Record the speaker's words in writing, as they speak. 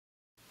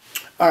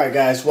Alright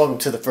guys, welcome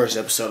to the first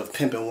episode of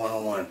Pimpin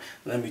 101.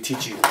 Let me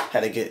teach you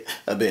how to get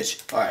a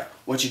bitch. Alright,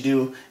 what you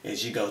do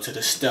is you go to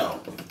the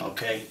stove,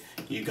 okay?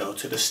 You go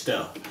to the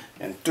stove.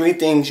 And three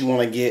things you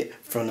want to get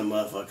from the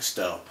motherfucking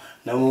stove.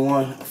 Number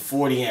one, a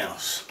 40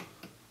 ounce.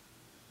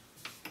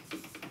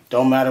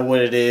 Don't matter what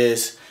it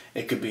is.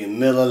 It could be a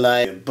Miller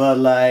Lite, a Bud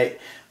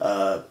Light.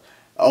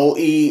 OE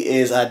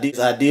is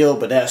ideal,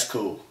 but that's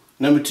cool.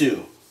 Number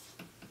two,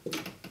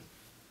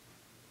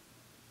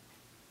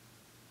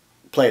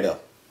 Play-Doh.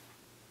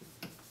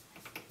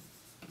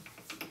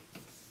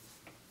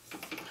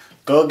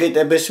 Go get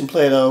that bitch some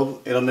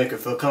Play-Doh. It'll make her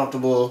feel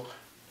comfortable.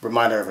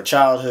 Remind her of her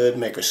childhood.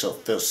 Make her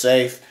feel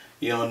safe.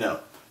 You don't know.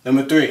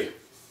 Number three,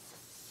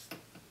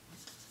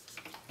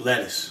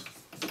 lettuce.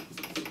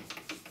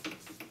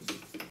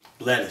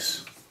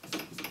 Lettuce.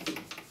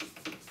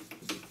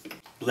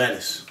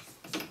 Lettuce.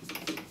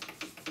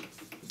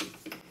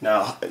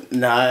 Now,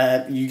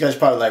 you guys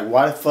probably like,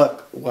 why the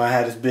fuck would I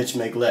have this bitch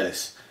make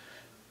lettuce?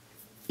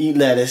 Eat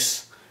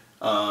lettuce.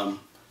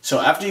 So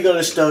after you go to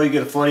the stove, you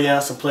get a 40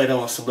 ounce of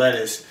Play-Doh and some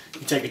lettuce.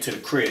 You take it to the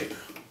crib.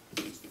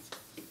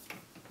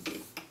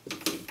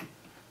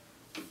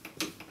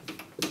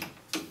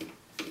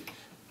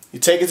 You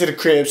take it to the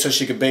crib so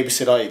she can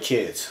babysit all your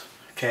kids.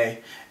 Okay?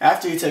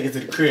 After you take it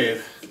to the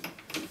crib,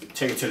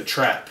 take it to the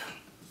trap.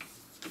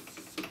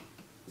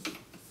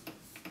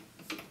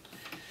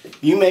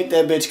 You make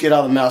that bitch get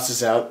all the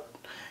mouses out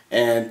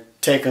and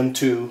take them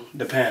to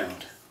the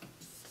pound.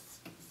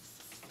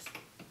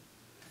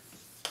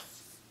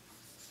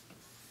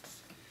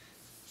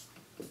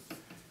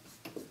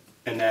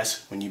 And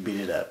that's when you beat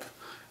it up.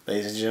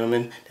 Ladies and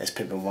gentlemen, that's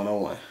Pimpin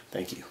 101.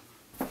 Thank you.